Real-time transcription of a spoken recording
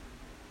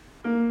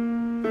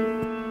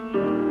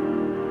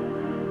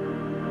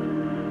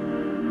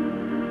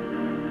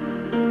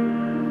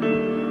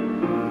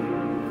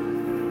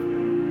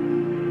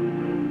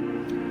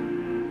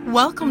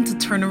Welcome to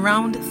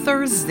Turnaround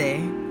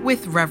Thursday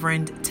with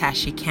Reverend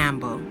Tashi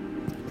Campbell.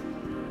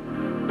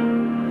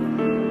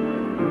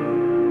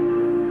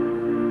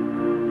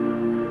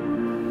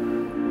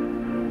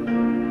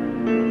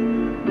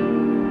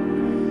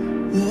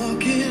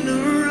 Walking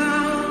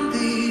around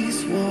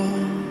these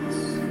walls,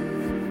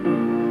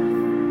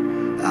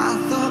 I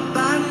thought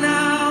by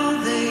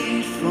now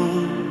they'd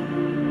fall,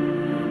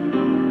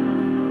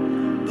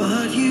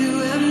 but you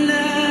have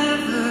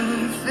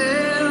never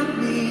failed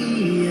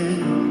me yet.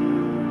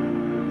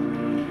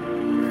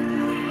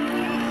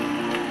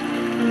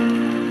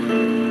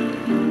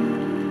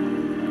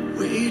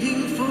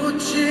 Waiting for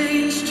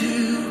change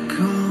to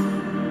come,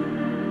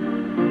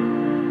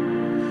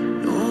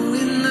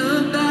 knowing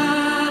the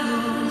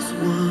battle's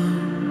won,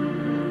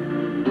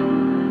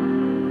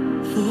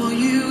 for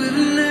you have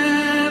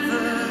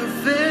never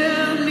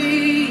failed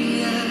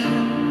me yet.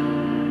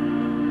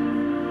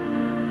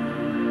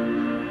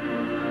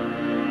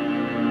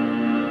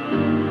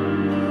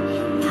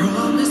 Your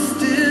promise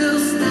still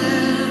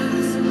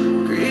stands,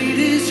 great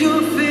is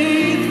your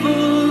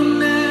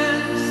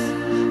faithfulness,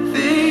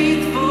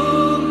 faithfulness.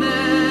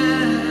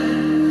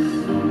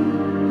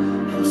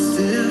 I'm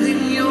still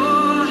in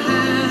your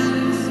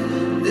hands,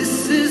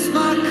 this is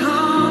my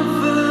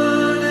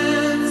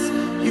confidence,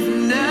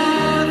 you've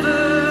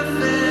never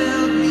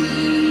failed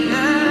me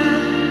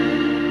yet.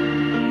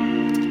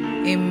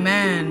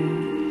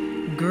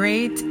 Amen.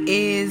 Great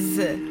is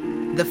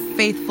the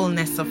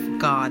faithfulness of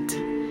God,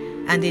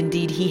 and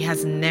indeed He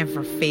has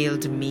never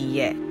failed me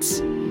yet.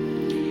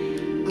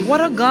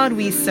 What a God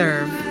we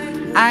serve.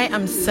 I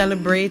am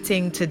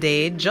celebrating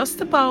today just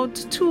about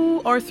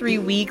 2 or 3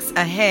 weeks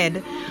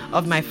ahead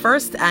of my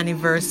first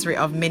anniversary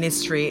of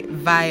ministry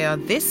via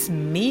this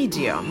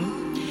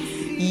medium.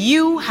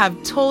 You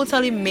have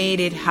totally made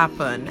it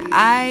happen.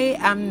 I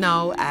am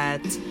now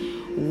at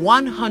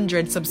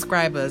 100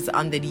 subscribers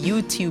on the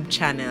YouTube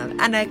channel,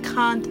 and I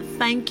can't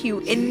thank you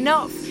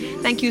enough.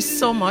 Thank you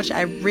so much.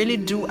 I really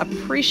do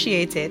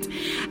appreciate it.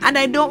 And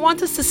I don't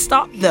want us to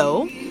stop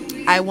though.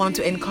 I want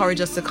to encourage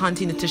us to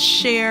continue to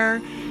share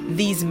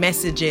these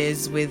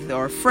messages with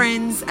our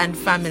friends and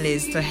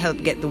families to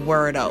help get the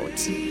word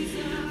out.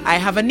 I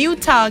have a new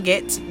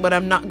target, but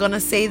I'm not going to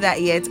say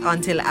that yet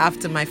until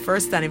after my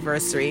first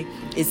anniversary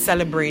is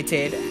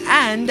celebrated.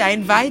 And I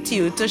invite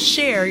you to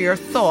share your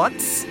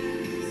thoughts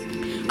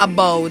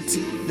about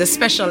the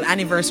special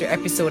anniversary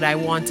episode I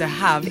want to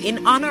have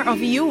in honor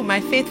of you,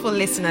 my faithful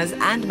listeners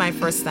and my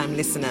first-time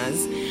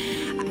listeners.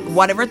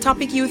 Whatever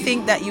topic you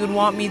think that you'd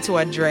want me to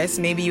address,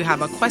 maybe you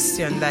have a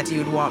question that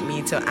you'd want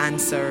me to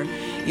answer,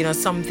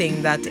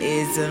 something that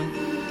is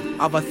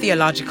of a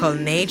theological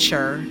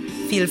nature,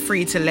 feel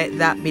free to let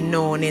that be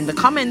known in the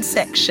comment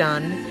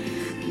section,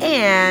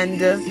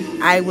 and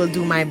I will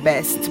do my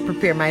best to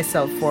prepare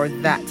myself for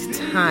that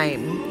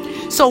time.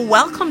 So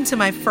welcome to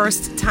my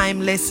first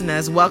time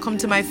listeners. Welcome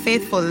to my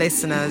faithful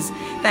listeners.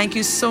 Thank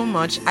you so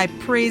much. I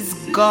praise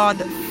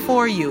God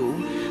for you,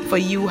 for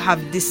you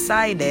have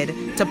decided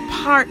to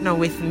partner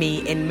with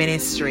me in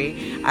ministry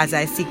as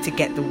I seek to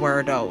get the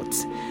word out.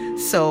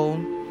 So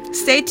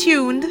stay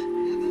tuned.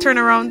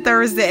 Turnaround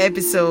Thursday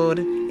episode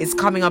is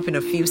coming up in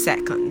a few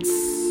seconds.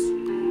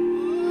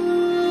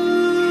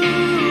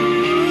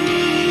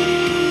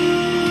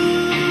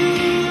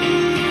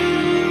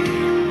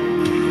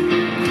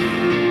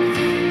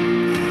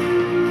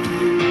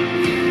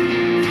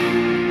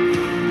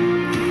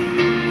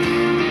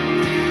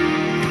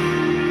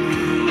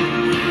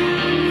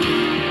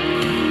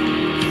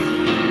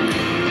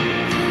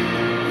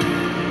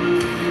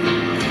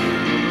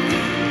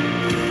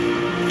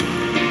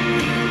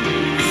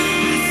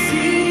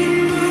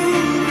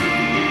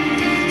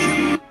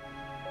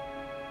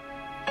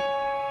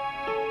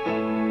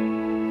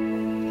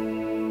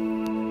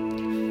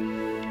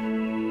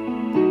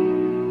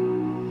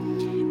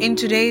 In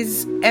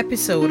today's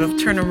episode of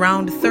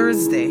Turnaround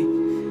Thursday,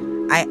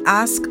 I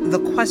ask the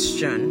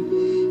question,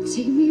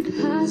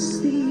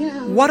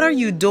 what are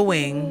you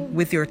doing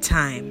with your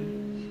time?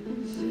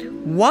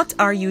 What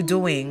are you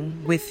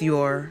doing with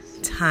your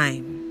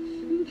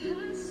time?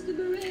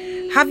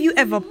 Have you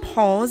ever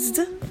paused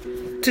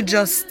to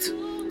just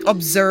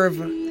observe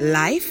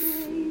life?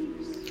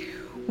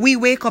 We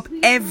wake up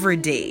every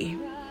day,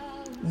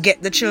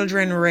 get the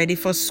children ready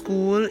for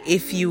school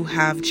if you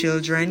have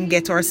children,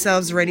 get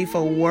ourselves ready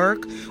for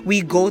work.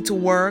 We go to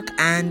work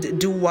and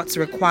do what's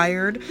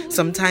required,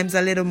 sometimes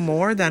a little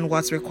more than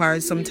what's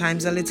required,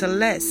 sometimes a little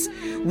less.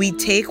 We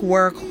take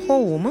work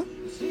home,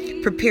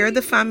 prepare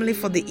the family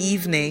for the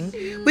evening,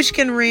 which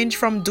can range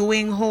from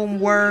doing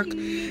homework,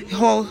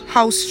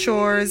 house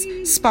chores,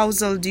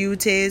 spousal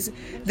duties.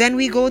 Then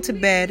we go to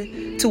bed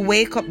to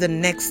wake up the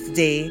next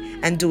day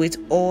and do it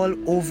all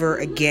over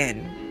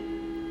again.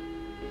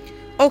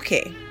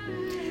 Okay,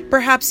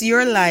 perhaps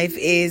your life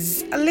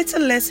is a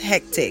little less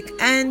hectic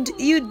and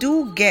you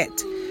do get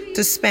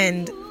to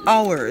spend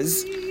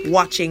hours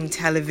watching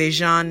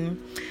television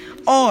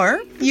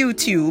or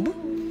YouTube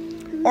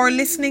or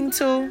listening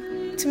to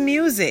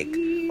music,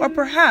 or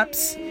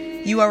perhaps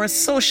You are a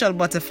social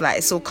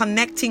butterfly, so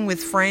connecting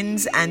with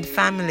friends and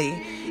family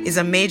is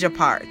a major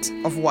part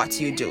of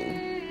what you do.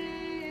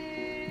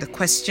 The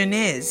question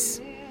is,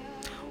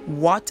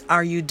 what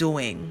are you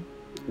doing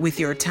with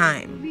your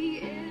time?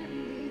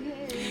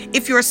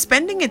 If you're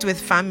spending it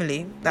with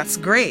family, that's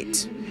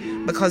great,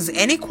 because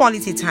any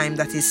quality time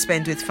that is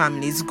spent with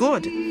family is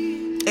good.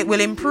 It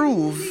will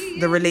improve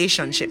the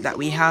relationship that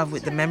we have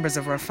with the members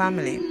of our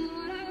family.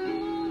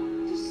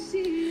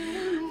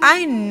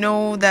 I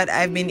know that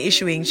I've been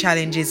issuing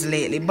challenges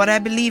lately, but I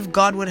believe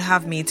God would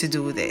have me to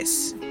do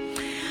this.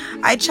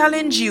 I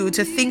challenge you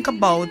to think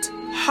about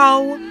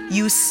how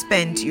you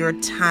spent your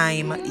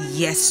time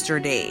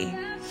yesterday.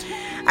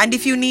 And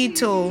if you need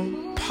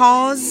to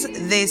pause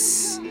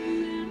this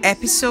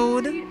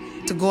episode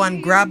to go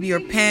and grab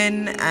your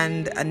pen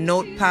and a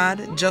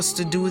notepad just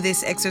to do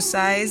this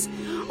exercise,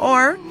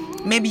 or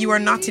maybe you are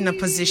not in a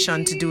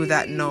position to do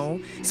that now,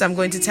 so I'm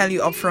going to tell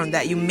you up front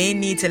that you may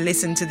need to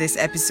listen to this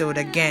episode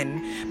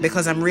again,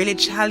 because I'm really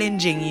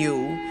challenging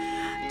you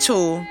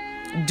to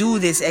do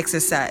this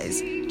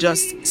exercise.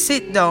 Just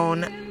sit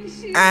down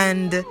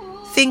and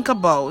think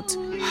about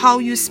how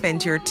you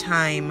spent your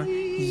time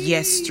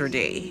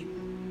yesterday.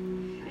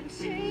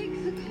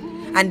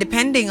 And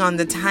depending on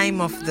the time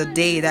of the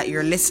day that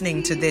you're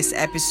listening to this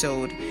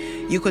episode,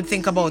 you could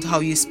think about how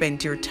you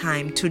spent your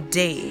time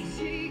today.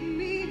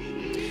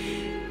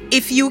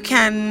 If you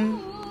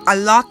can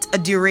allot a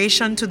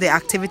duration to the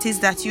activities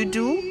that you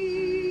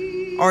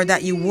do or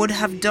that you would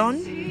have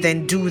done,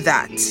 then do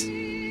that.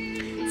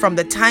 From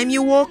the time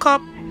you woke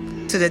up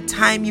to the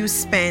time you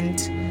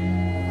spent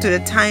to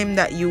the time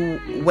that you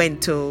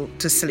went to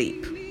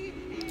sleep.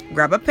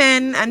 Grab a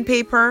pen and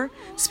paper,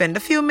 spend a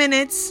few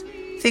minutes,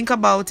 think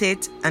about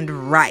it, and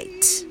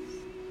write.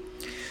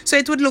 So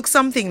it would look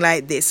something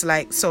like this.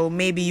 So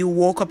maybe you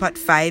woke up at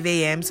 5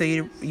 a.m. So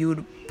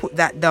you'd put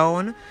that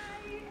down.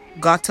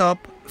 Got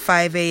up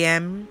 5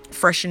 a.m.,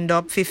 freshened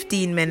up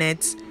 15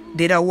 minutes,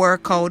 did a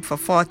workout for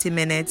 40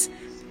 minutes,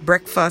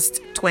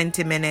 breakfast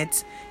 20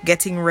 minutes,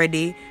 getting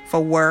ready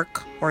for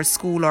work or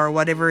school or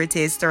whatever it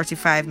is,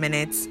 35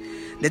 minutes,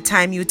 the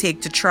time you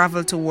take to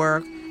travel to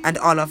work, and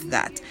all of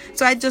that.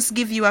 So I just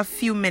give you a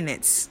few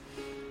minutes,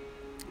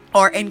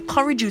 or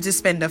encourage you to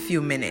spend a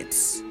few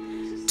minutes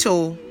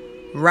to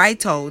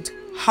write out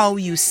how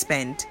you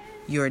spent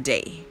your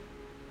day.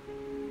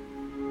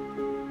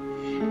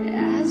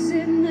 As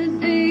in the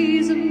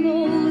days of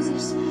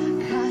Moses,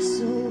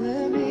 pass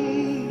over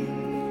me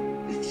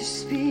with your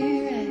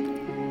spirit.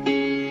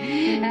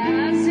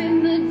 As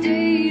in the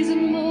days of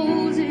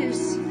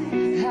Moses,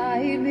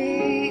 hide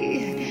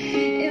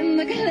me in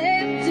the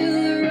cleft of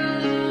the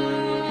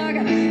rock,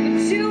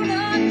 but do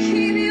not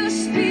keep your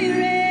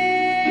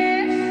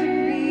spirit from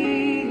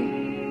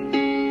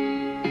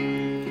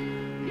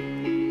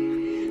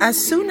me. As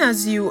soon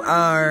as you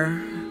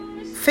are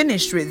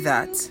finished with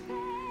that,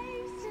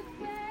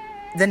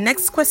 the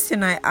next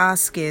question I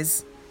ask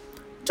is,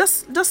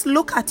 just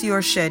look at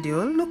your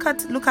schedule. Look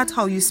at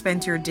how you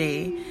spent your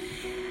day.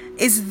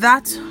 Is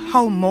that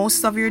how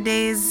most of your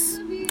days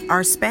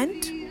are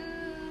spent?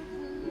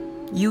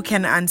 You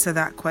can answer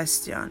that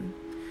question.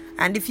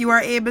 And if you are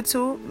able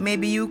to,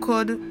 maybe you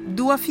could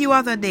do a few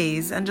other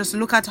days and just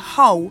look at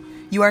how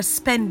you are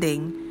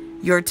spending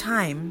your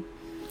time.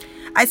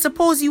 I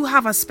suppose you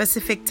have a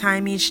specific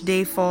time each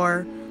day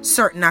for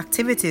certain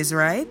activities,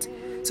 right?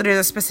 So there's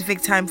a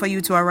specific time for you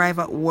to arrive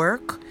at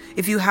work.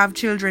 If you have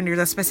children, there's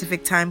a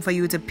specific time for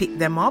you to pick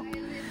them up.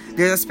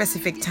 There's a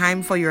specific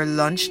time for your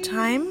lunch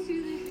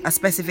time, a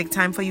specific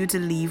time for you to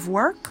leave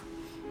work.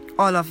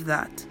 All of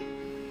that.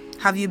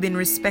 Have you been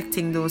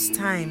respecting those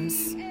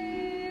times?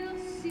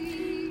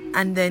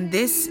 And then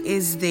this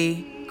is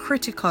the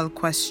critical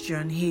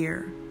question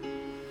here.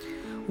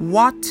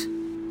 What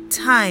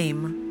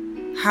time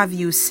have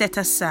you set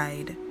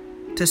aside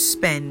to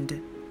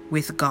spend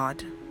with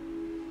God?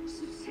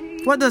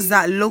 What does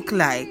that look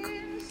like?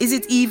 Is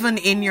it even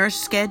in your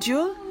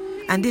schedule?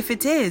 And if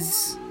it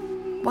is,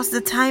 what's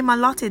the time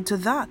allotted to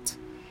that?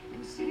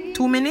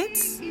 2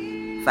 minutes?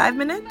 5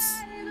 minutes?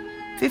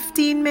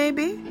 15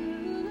 maybe?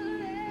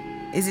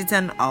 Is it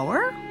an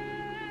hour?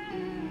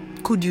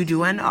 Could you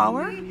do an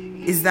hour?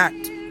 Is that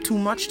too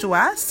much to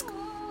ask?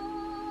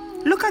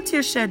 Look at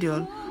your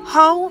schedule.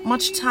 How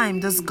much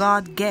time does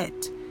God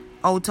get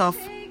out of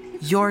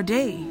your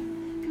day?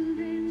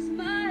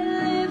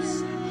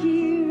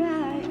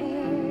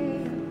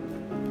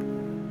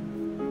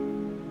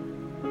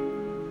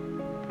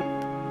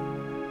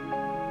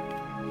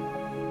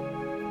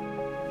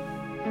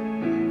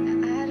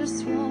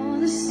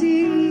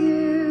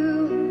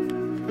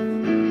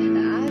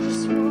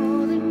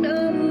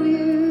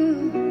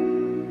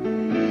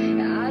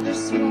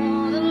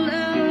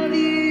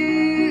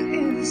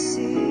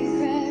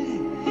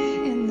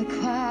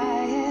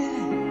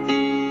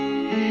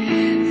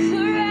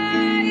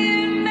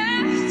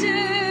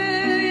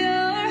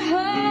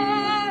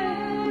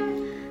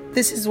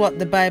 This is what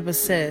the Bible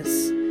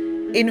says.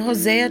 In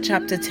Hosea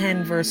chapter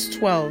 10 verse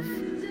 12,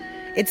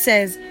 it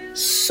says,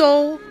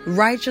 "Sow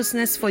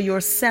righteousness for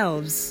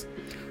yourselves,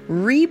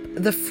 reap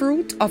the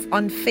fruit of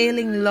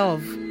unfailing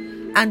love,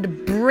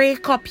 and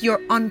break up your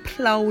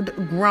unplowed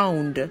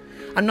ground.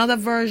 Another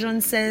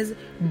version says,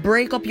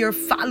 break up your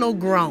fallow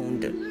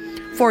ground.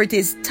 For it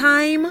is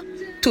time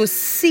to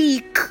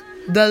seek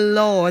the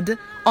Lord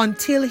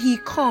until he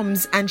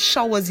comes and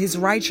showers his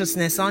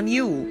righteousness on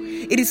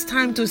you. It is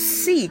time to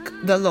seek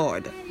the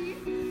Lord.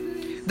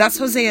 That's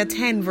Hosea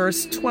 10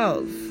 verse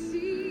 12.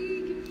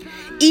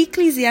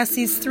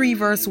 Ecclesiastes 3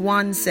 verse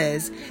 1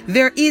 says,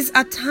 there is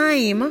a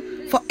time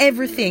for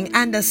everything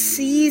and a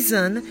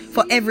season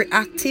for every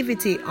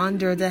activity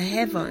under the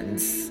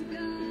heavens.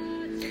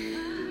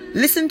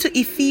 Listen to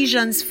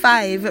Ephesians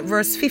 5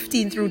 verse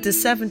 15 through to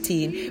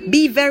 17.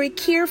 Be very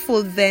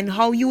careful then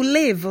how you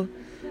live,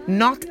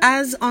 not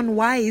as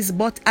unwise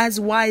but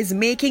as wise,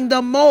 making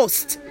the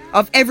most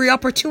of every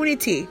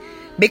opportunity,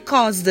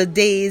 because the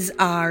days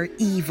are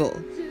evil.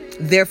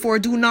 Therefore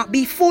do not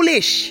be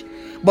foolish,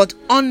 but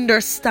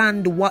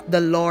understand what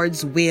the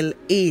Lord's will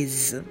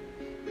is.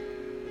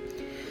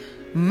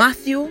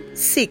 Matthew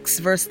 6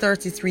 verse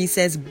 33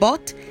 says,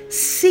 but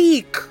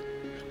seek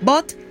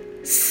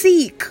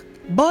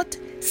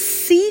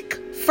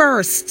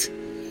first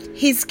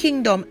his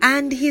kingdom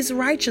and his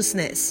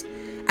righteousness,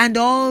 and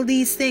all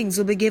these things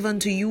will be given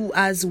to you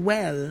as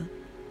well.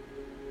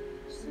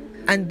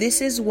 And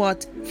this is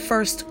what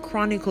 1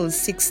 Chronicles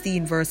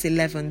 16 verse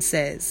 11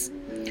 says.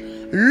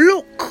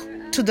 Look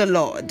to the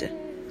Lord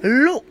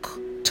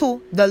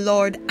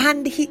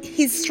and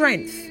his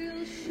strength.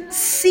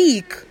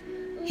 Seek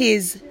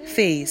his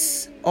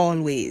face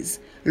always.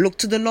 Look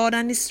to the Lord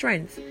and his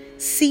strength.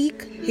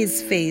 Seek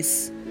his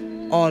face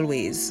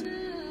always.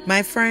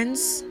 My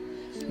friends,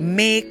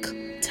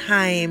 make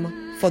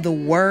time for the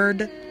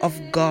word of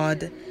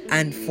God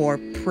and for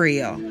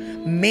prayer.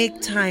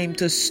 Make time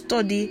to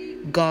study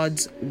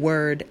God's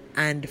word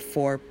and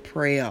for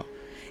prayer.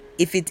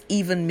 If it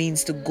even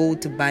means to go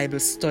to Bible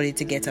study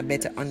to get a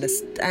better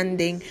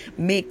understanding,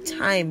 make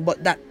time.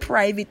 But that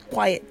private,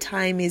 quiet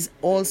time is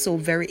also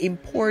very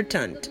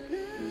important.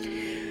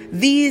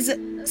 These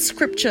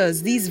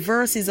scriptures, these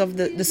verses of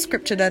the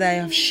scripture that I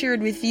have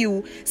shared with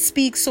you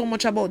speak so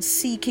much about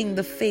seeking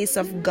the face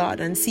of God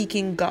and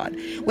seeking God.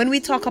 When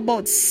we talk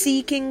about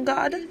seeking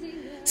God,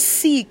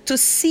 to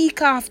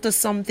seek after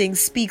something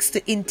speaks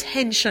to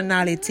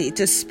intentionality.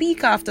 To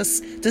seek after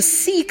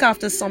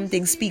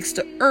something speaks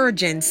to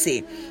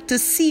urgency. To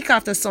seek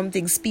after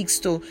something speaks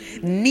to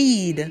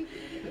need.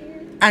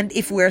 And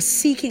if we're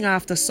seeking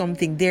after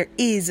something, there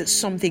is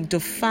something to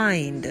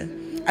find.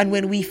 And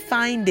when we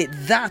find it,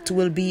 that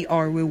will be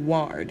our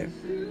reward.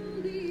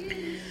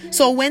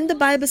 So when the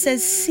Bible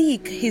says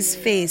seek his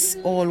face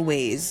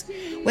always,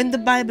 when the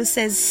Bible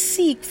says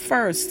seek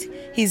first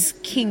his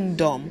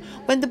kingdom,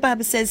 when the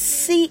Bible says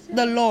seek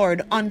the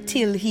Lord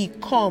until he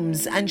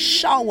comes and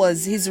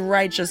showers his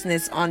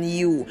righteousness on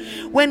you,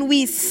 when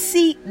we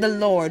seek the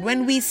Lord,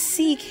 when we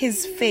seek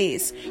his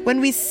face, when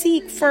we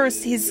seek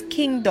first his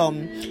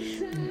kingdom,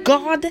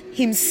 God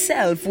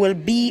himself will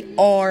be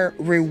our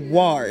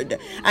reward,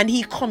 and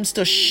he comes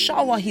to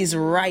shower his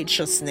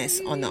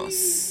righteousness on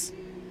us.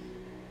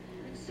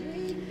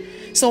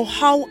 So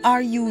how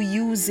are you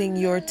using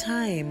your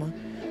time?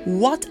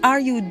 What are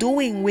you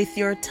doing with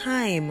your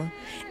time?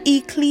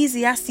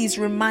 Ecclesiastes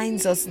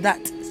reminds us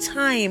that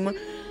time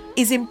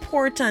is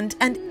important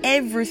and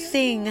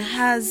everything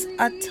has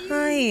a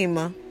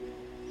time.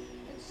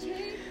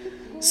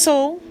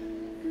 So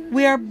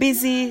we are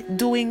busy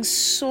doing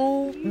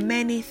so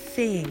many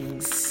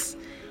things,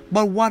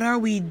 but what are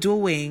we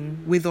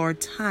doing with our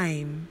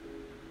time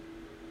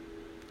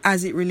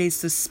as it relates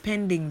to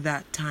spending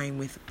that time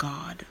with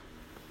God?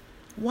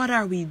 What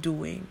are we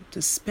doing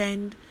to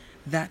spend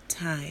that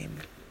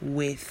time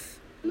with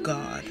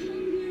God?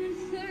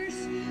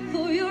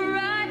 For your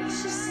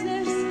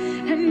righteousness,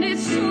 and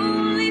it's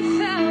only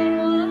found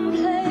one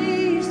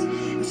place.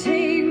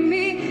 Take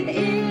me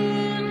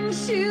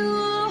into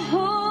the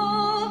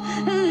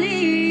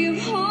holy of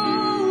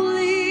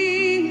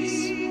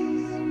holies,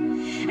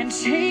 and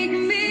take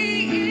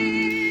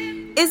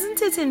me in.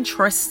 Isn't it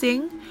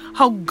interesting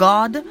how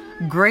God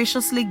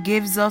graciously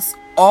gives us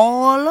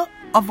all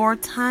of our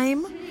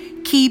time,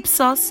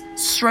 keeps us,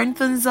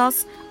 strengthens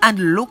us,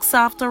 and looks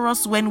after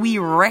us when we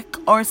wreck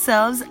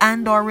ourselves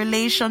and our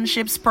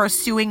relationships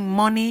pursuing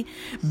money,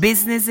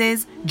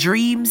 businesses,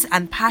 dreams,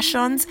 and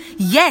passions?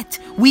 Yet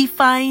we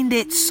find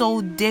it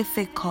so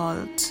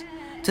difficult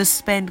to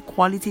spend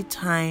quality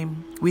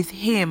time with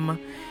him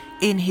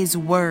in his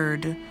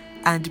word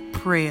and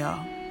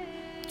prayer.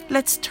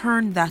 Let's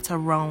turn that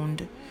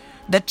around.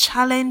 The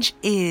challenge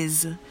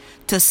is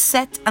to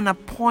set an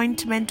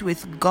appointment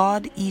with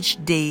God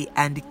each day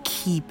and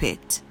keep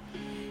it.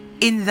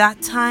 In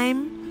that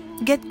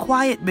time, get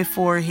quiet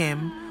before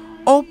him,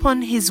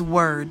 open his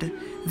word,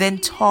 then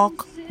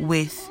talk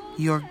with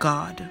your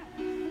God.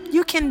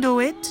 You can do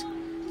it.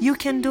 You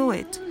can do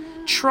it.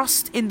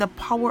 Trust in the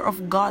power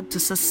of God to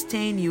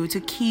sustain you, to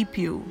keep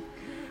you.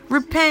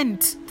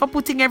 Repent for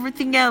putting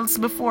everything else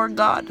before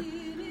God,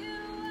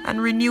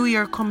 and renew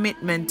your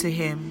commitment to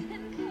him,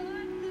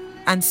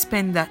 and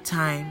spend that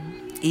time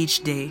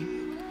each day.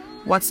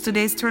 What's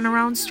today's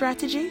turnaround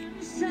strategy?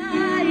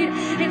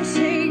 And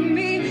take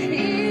me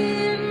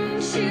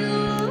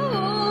into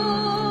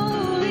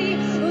holy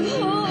of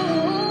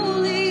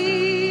holies,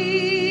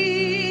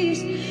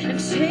 and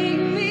take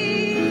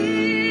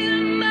me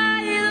in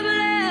by the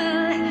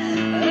blood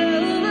of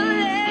the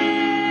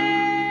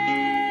Lamb.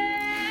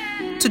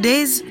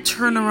 Today's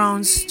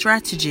turnaround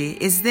strategy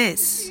is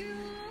this.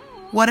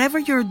 Whatever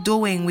you're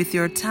doing with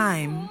your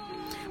time,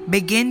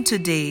 begin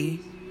today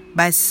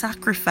by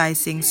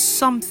sacrificing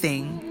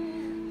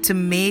something to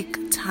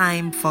make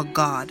time for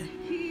God.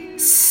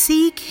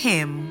 Seek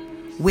Him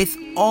with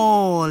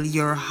all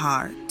your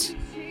heart.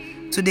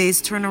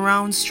 Today's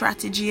turnaround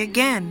strategy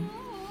again.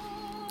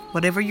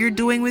 Whatever you're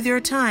doing with your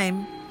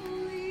time,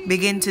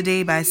 begin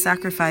today by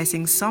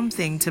sacrificing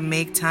something to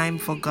make time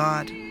for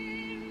God.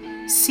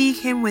 Seek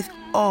Him with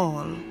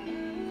all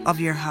of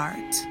your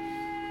heart.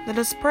 Let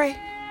us pray.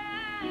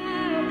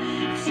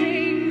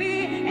 Take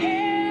me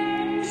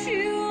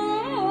into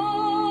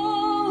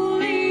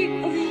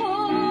holy of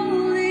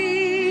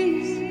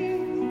holies,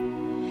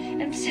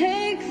 and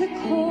take the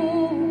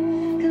coal,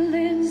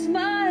 cleanse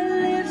my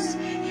lips.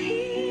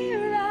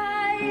 Here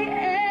I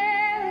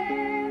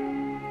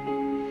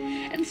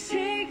am, and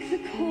take the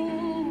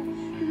coal,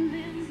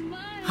 cleanse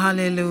my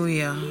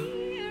Hallelujah.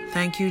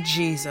 Thank you,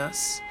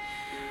 Jesus.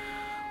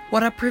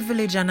 What a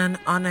privilege and an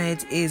honor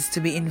it is to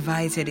be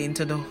invited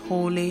into the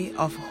Holy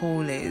of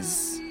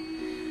Holies,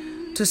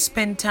 to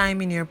spend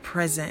time in your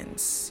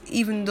presence,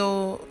 even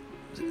though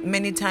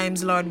many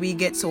times, Lord, we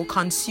get so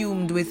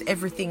consumed with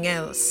everything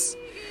else.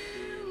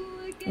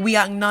 We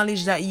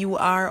acknowledge that you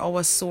are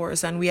our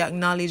source, and we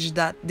acknowledge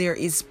that there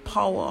is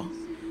power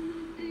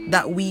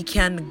that we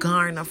can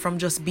garner from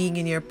just being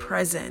in your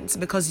presence,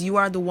 because you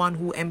are the one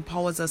who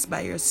empowers us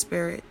by your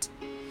Spirit.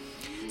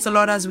 So,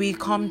 Lord, as we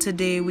come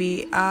today,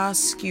 we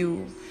ask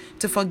you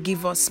to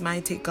forgive us,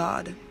 mighty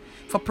God,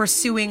 for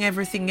pursuing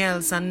everything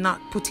else and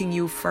not putting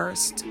you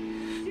first.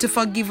 To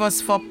forgive us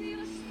for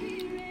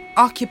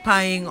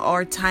occupying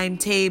our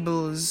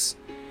timetables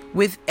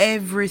with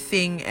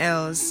everything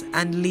else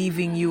and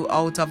leaving you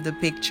out of the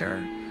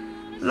picture.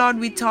 Lord,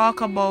 we talk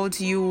about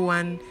you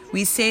and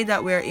we say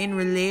that we're in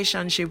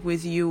relationship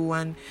with you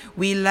and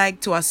we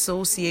like to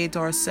associate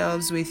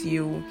ourselves with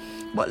you.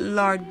 But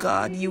Lord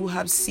God, you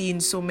have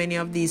seen so many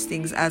of these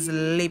things as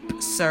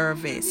lip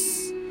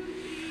service.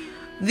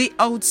 The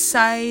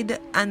outside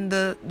and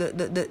the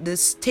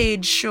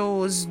stage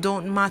shows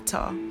don't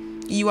matter.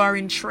 You are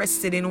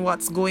interested in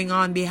what's going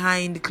on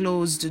behind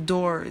closed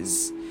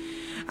doors.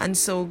 And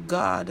so,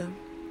 God,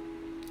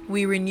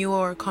 we renew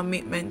our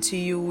commitment to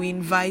you. We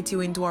invite you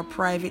into our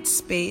private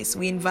space.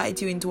 We invite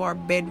you into our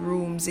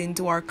bedrooms,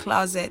 into our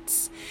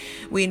closets.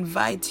 We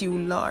invite you,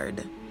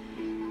 Lord,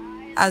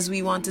 as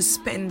we want to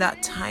spend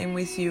that time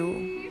with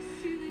you.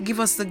 Give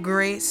us the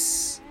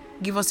grace.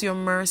 Give us your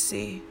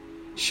mercy.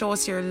 Show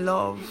us your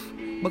love,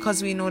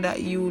 because we know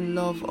that you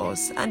love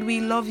us and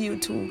we love you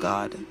too,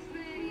 God.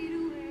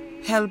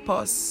 Help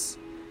us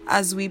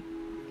as we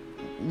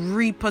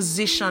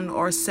reposition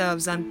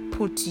ourselves and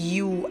put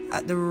you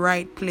at the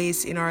right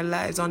place in our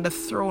lives, on the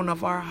throne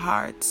of our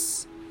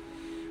hearts.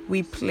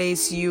 We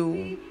place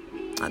you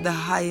at the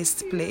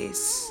highest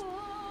place,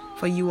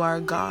 for you are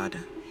God.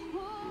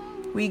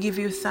 We give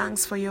you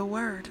thanks for your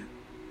word.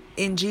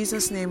 In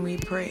Jesus' name we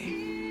pray.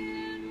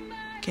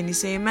 Can you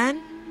say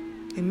amen?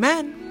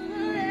 Amen.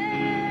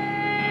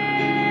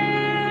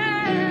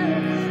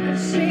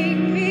 take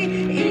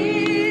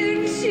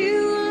me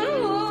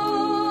into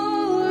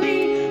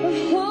holy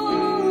of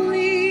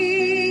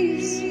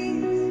holies,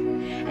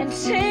 and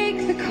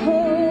take the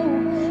coal,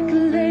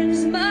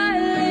 cleanse my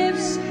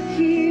lips.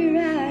 Here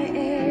I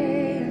am.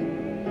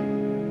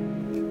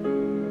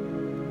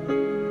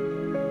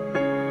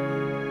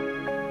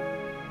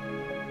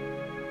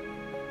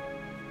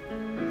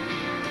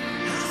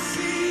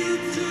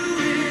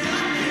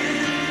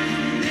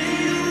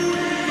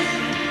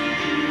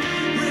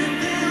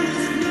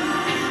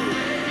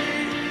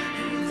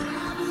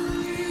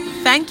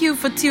 Thank you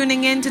for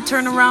tuning in to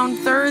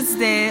Turnaround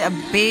Thursday. A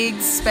big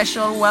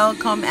special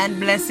welcome and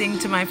blessing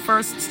to my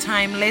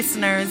first-time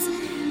listeners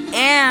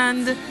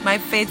and my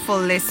faithful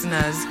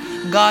listeners.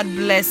 God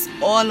bless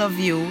all of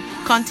you.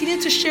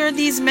 Continue to share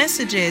these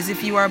messages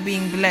if you are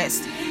being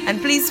blessed.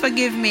 And please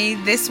forgive me,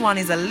 this one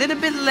is a little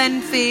bit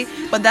lengthy,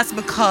 but that's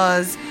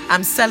because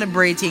I'm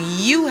celebrating.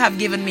 You have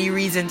given me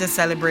reason to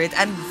celebrate,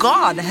 and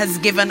God has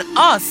given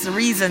us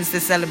reasons to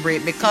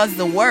celebrate, because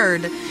the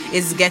word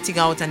is getting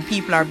out and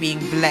people are being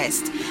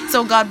blessed.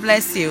 So God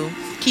bless you.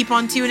 Keep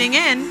on tuning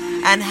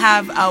in and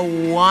have a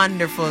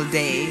wonderful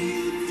day.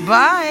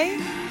 Bye.